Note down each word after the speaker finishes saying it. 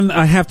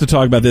I have to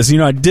talk about this.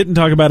 I didn't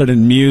talk about it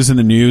in Muse in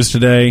the News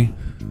today,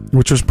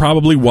 which was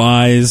probably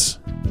wise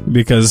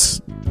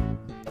because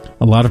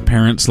a lot of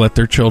parents let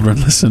their children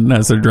listen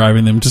as they're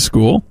driving them to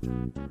school.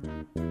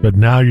 But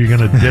now you're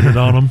going to did it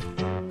on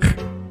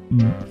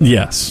them?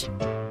 Yes.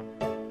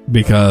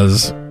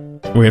 Because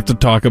we have to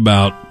talk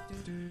about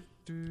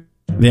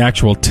the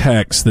actual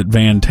text that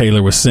Van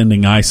Taylor was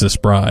sending ISIS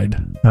Bride.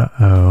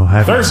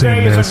 Uh-oh.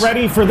 Thursday isn't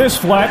ready for this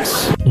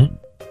flex.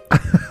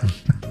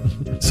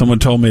 Someone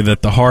told me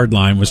that the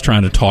Hardline was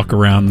trying to talk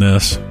around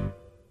this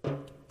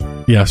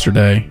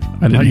yesterday.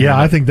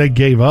 I think they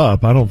gave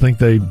up. I don't think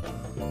they...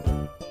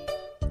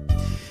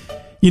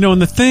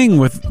 And the thing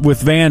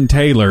with Van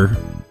Taylor,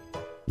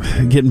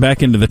 getting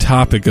back into the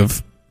topic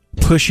of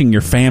pushing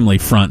your family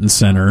front and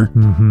center,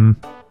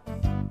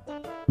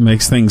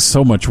 makes things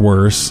so much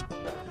worse.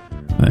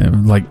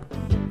 Like,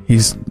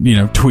 he's,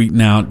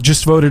 tweeting out,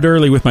 just voted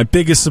early with my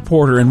biggest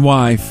supporter and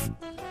wife.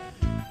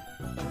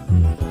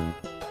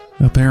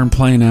 Up there and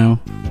play now.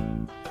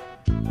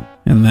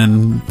 And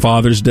then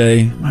Father's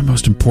Day, my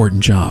most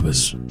important job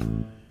is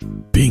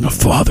being a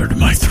father to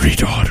my 3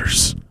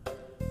 daughters.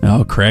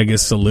 Oh, Craig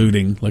is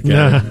saluting. Look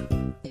at it.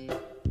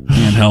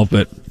 Can't help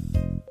it.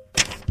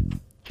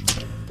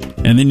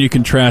 And then you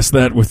contrast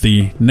that with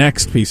the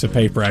next piece of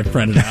paper I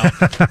printed out.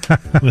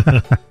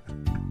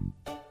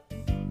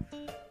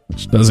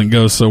 Which doesn't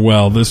go so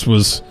well. This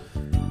was,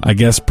 I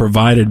guess,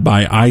 provided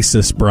by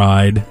ISIS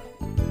Bride.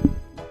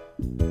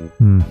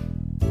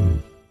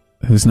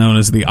 Who's known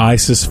as the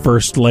ISIS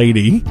First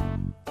Lady.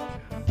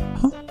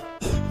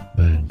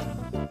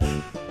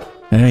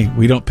 Hey,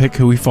 we don't pick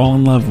who we fall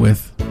in love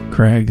with,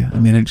 Craig. I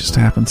mean, it just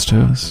happens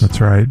to us.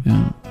 That's right.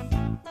 Yeah.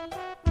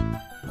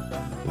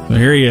 So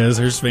here he is.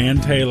 There's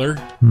Van Taylor.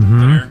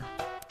 There.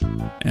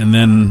 And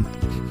then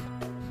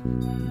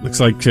looks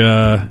like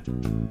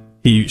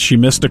she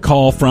missed a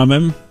call from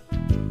him.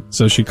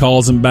 So she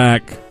calls him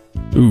back.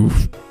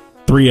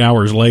 3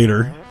 hours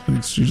later. I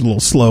think she's a little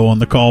slow on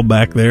the call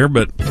back there,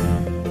 but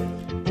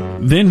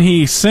then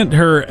he sent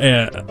her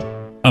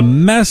a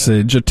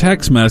message, a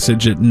text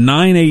message at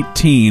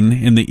 9:18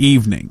 in the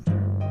evening.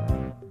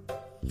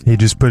 He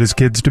just put his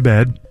kids to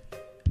bed.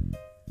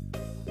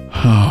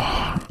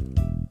 I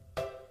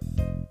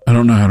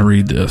don't know how to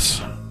read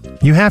this.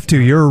 You have to.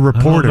 You're a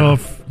reporter. I don't know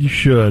if you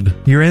should.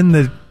 You're in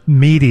the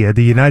media,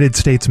 the United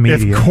States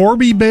media. If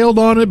Corby bailed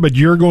on it, but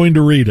you're going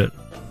to read it.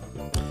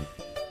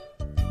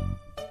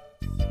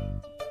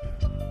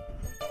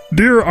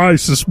 Dear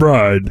ISIS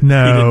Bride.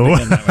 No.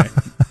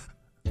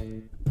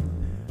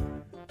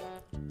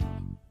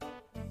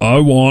 I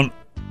want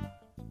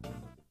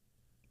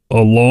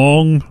a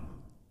long,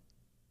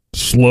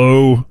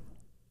 slow,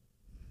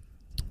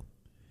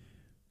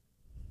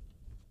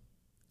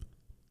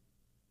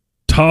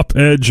 top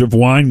edge of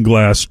wine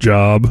glass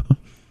job.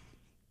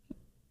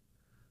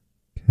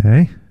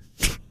 Okay.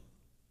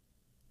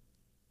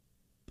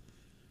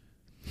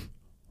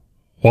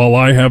 While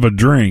I have a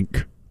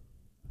drink.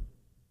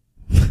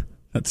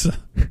 That's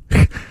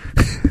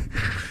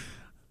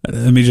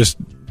let me just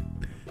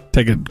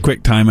take a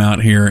quick time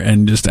out here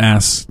and just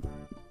ask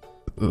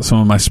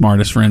some of my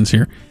smartest friends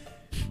here.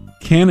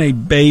 Can a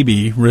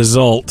baby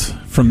result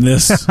from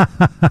this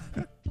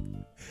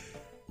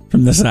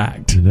from this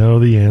act? You know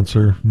the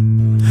answer.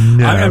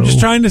 No. I'm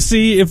just trying to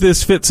see if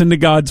this fits into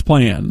God's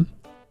plan.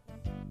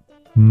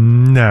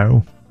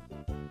 No.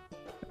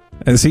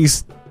 As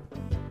he's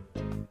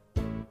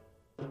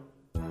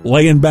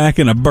laying back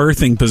in a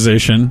birthing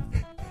position.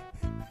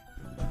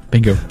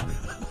 Bingo.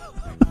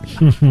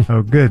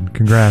 Oh, good.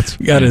 Congrats.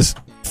 Got his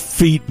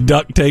feet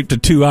duct taped to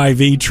 2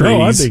 IV trees.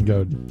 Oh, I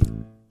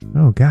bingoed.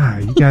 Oh,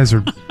 God. You guys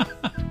are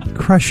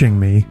crushing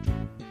me.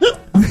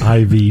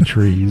 IV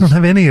trees. I don't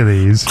have any of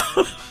these.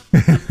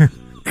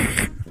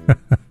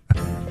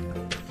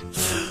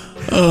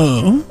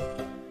 Oh.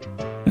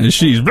 And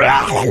she's...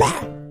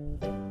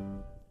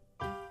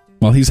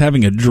 While he's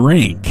having a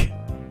drink.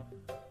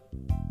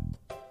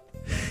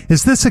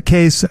 Is this a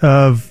case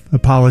of a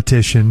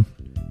politician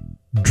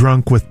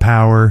drunk with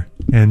power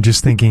and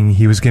just thinking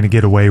he was going to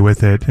get away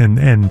with it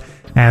and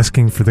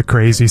asking for the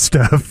crazy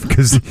stuff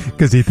because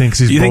he thinks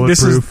he's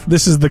bulletproof? Think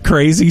this is the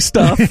crazy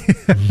stuff?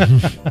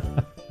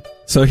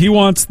 So he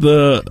wants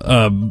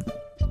a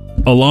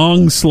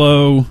long,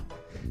 slow,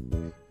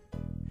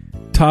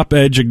 top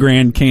edge of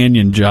Grand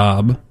Canyon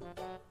job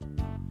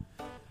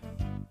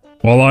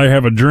while I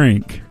have a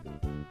drink.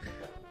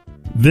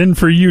 Then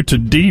for you to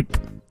deep,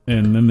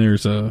 and then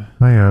there's a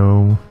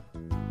Hi-oh.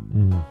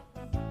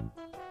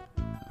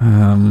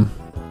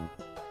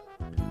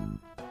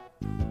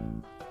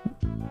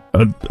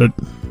 A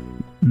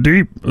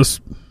deep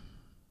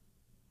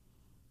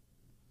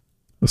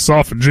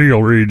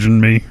esophageal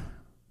region, me.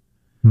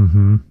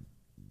 Mm-hmm.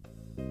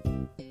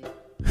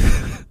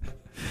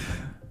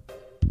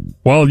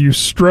 While you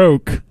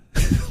stroke,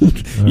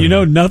 you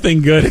know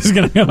nothing good is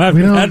going to come out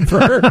of that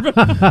verb.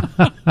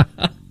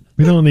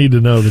 We don't need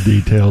to know the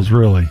details,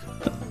 really.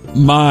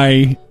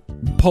 My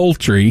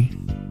poultry,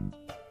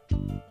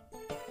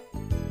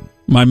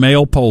 my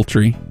male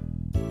poultry,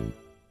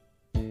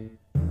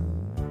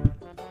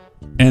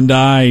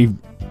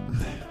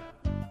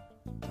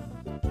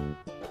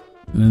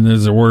 And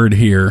there's a word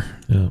here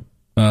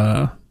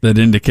that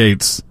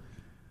indicates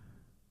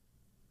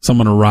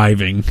someone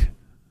arriving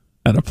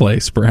at a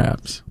place,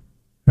 perhaps.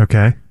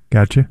 Okay,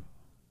 gotcha.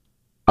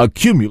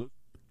 Accumulate.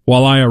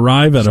 While I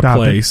arrive at a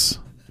place.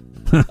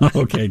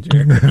 Okay,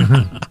 Jerry.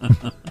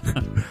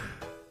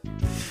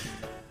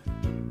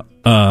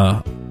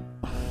 On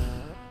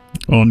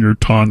your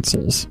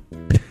tonsils.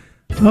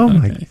 Oh,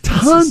 my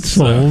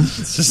tonsils.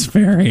 It's just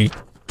very...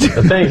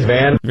 Thanks,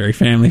 Van. Very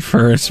family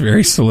first,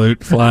 very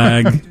salute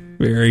flag,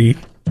 very...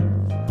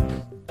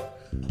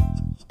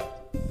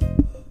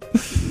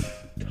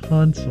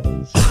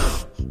 Tonsils.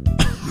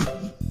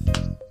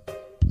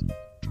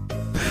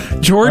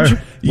 George,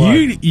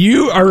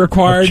 you are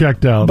required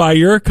checked out by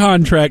your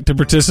contract to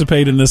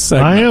participate in this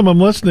segment. I am.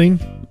 I'm listening.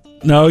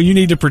 No, you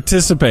need to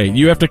participate.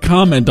 You have to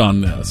comment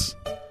on this.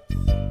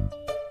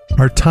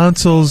 Are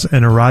tonsils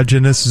an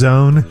erogenous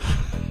zone?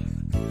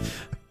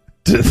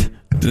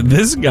 Did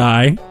this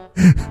guy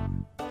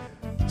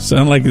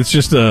sound like it's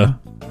just a,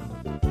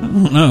 I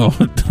don't know,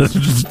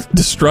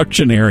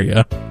 destruction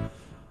area?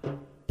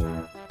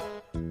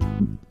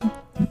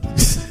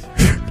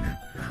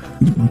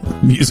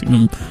 Using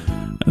them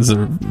as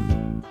a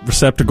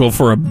receptacle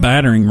for a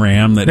battering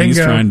ram that he's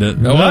trying to...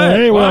 Bingo.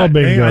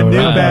 I knew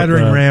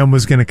battering ram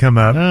was going to come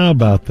up. How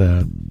about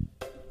that?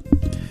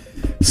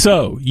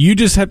 So, you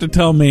just have to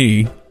tell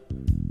me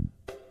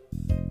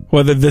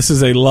whether this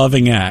is a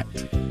loving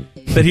act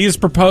that he is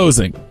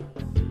proposing.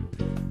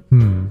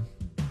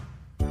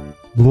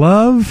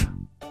 Love?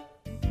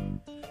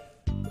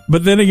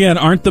 But then again,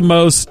 aren't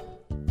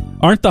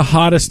the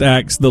hottest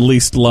acts the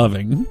least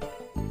loving?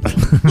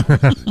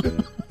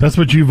 That's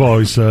what you've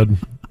always said.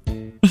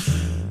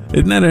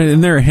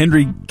 Isn't there a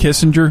Henry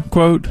Kissinger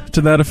quote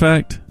to that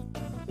effect?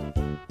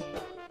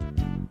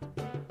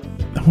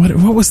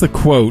 What was the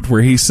quote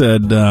where he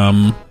said,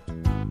 not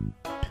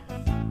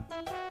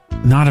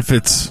if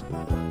it's...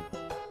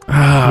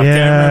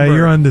 yeah,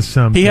 you're onto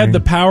something. He had the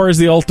power as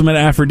the ultimate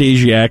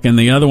aphrodisiac, and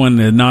the other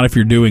one, not if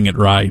you're doing it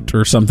right,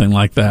 or something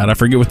like that. I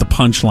forget what the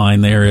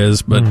punchline there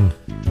is, but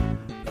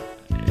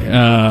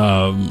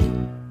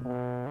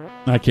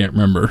I can't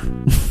remember.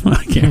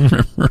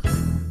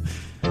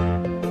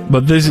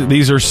 But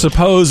these are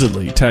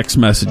supposedly text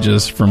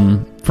messages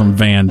from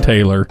Van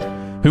Taylor,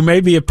 who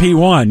may be a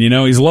P1. You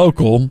know, he's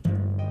local,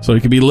 so he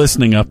could be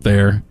listening up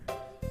there.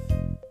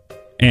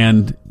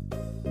 And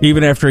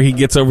even after he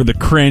gets over the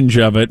cringe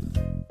of it,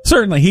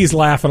 certainly he's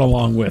laughing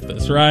along with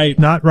us, right?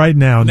 Not right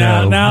now,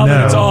 no. Now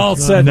that it's all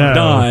said and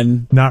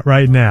done. Not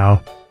right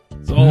now.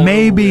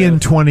 Maybe in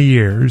 20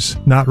 years.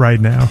 Not right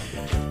now.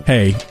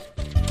 Hey,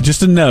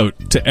 just a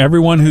note to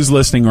everyone who's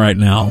listening right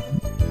now.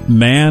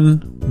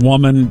 Man,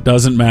 woman,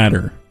 doesn't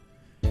matter.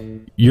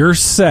 Your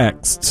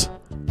sexts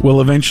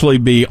will eventually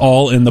be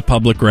all in the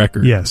public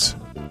record. Yes.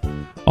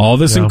 All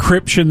this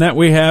encryption that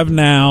we have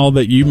now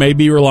that you may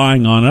be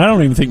relying on, and I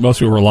don't even think most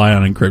people rely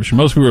on encryption.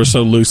 Most people are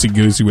so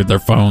loosey-goosey with their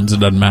phones, it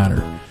doesn't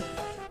matter.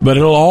 But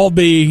it'll all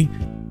be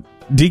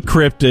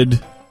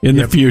decrypted in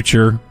the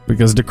future,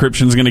 because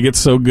decryption is going to get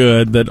so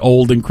good that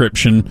old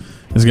encryption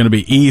is going to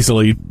be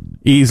easily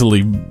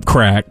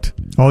cracked.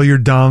 All your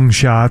dong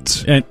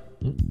shots. And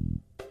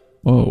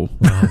whoa.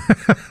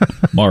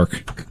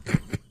 Mark.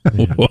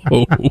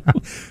 Whoa.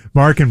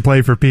 Mark can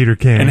play for Peter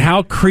King. And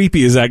how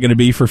creepy is that going to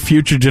be for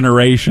future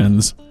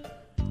generations,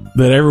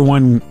 that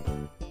everyone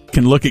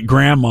can look at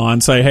grandma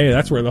and say, hey,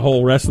 that's where the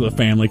whole rest of the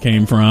family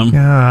came from.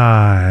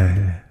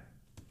 God.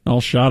 All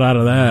shot out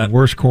of that.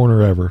 Worst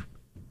corner ever.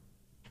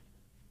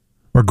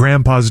 Or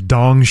grandpa's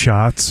dong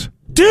shots.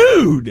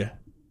 Dude!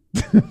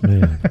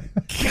 Man.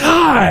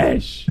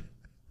 Gosh!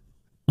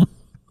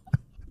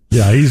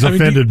 Yeah, he's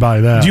offended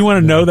by that. Do you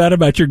want to know that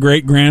about your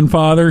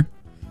great-grandfather?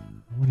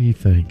 What do you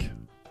think?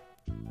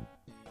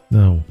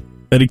 No.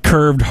 That he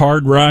curved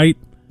hard right?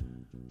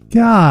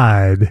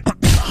 God.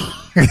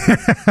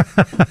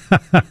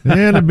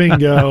 And a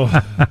bingo.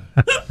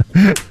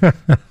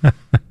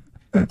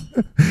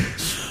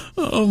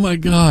 Oh, my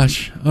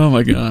gosh. Oh,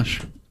 my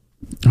gosh.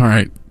 All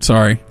right.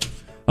 Sorry.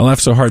 I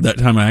laughed so hard that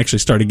time I actually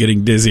started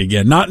getting dizzy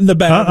again. Not in the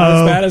bad, not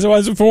as bad as it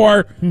was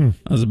before. Not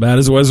as bad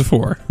as it was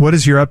before. What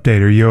is your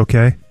update? Are you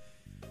okay?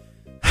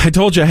 I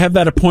told you I have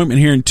that appointment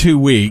here in 2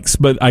 weeks,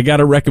 but I got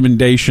a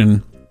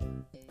recommendation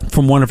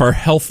from one of our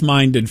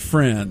health-minded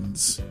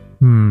friends.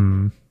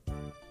 He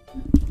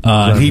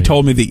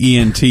told me the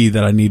ENT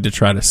that I need to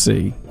try to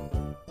see.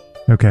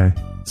 Okay.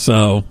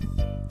 So,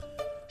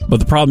 but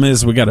the problem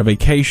is we got a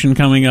vacation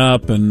coming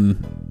up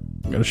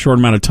and got a short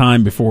amount of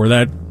time before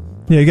that.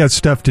 Yeah, you got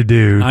stuff to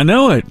do. I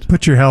know it.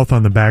 Put your health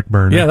on the back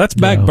burner. Yeah, that's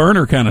back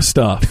burner kind of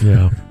stuff.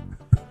 Yeah.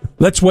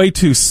 That's way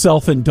too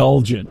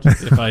self-indulgent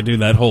if I do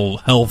that whole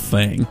health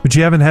thing. But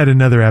you haven't had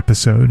another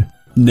episode.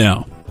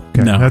 No.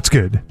 Okay, no. That's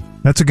good.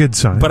 That's a good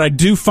sign. But I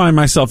do find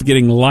myself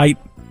getting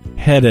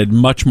lightheaded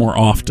much more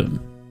often,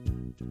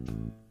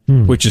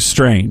 which is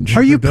strange.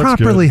 Are you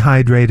properly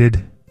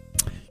hydrated?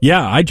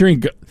 Yeah, I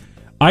drink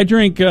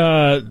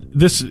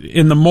this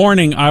in the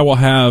morning. I will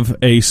have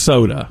a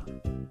soda.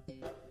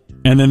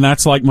 And then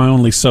that's like my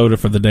only soda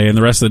for the day, and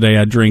the rest of the day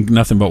I drink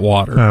nothing but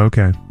water. Oh,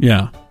 okay.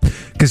 Yeah.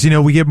 Because,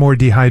 we get more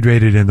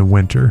dehydrated in the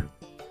winter.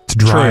 It's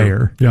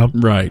drier. Yep.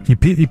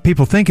 Right.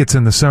 People think it's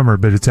in the summer,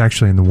 but it's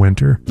actually in the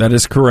winter. That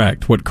is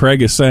correct. What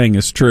Craig is saying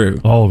is true.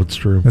 All of it's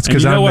true. That's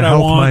because I'm a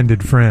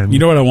health-minded friend. You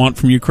know what I want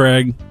from you,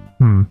 Craig?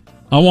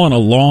 I want a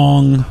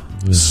long,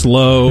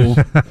 slow,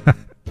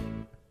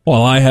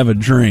 while I have a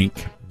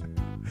drink.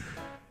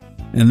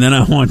 And then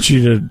I want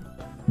you to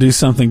do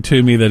something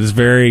to me that is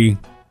very,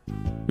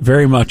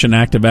 very much an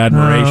act of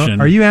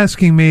admiration. Are you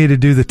asking me to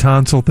do the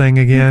tonsil thing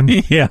again?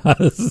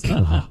 Yes.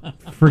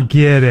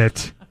 Forget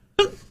it.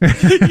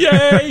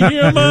 Yay,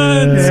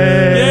 humans!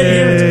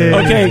 Yay,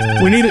 humans!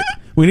 Okay,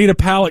 we need a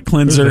palate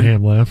cleanser. There's a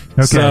hand laugh.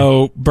 Okay.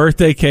 So,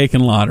 birthday cake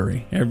and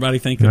lottery. Everybody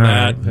think of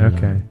that. Right.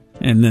 Okay.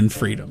 And then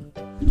freedom.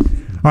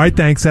 All right,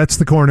 thanks. That's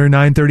the corner.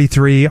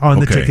 9:33 on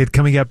the ticket.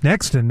 Coming up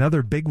next,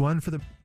 another big one for the...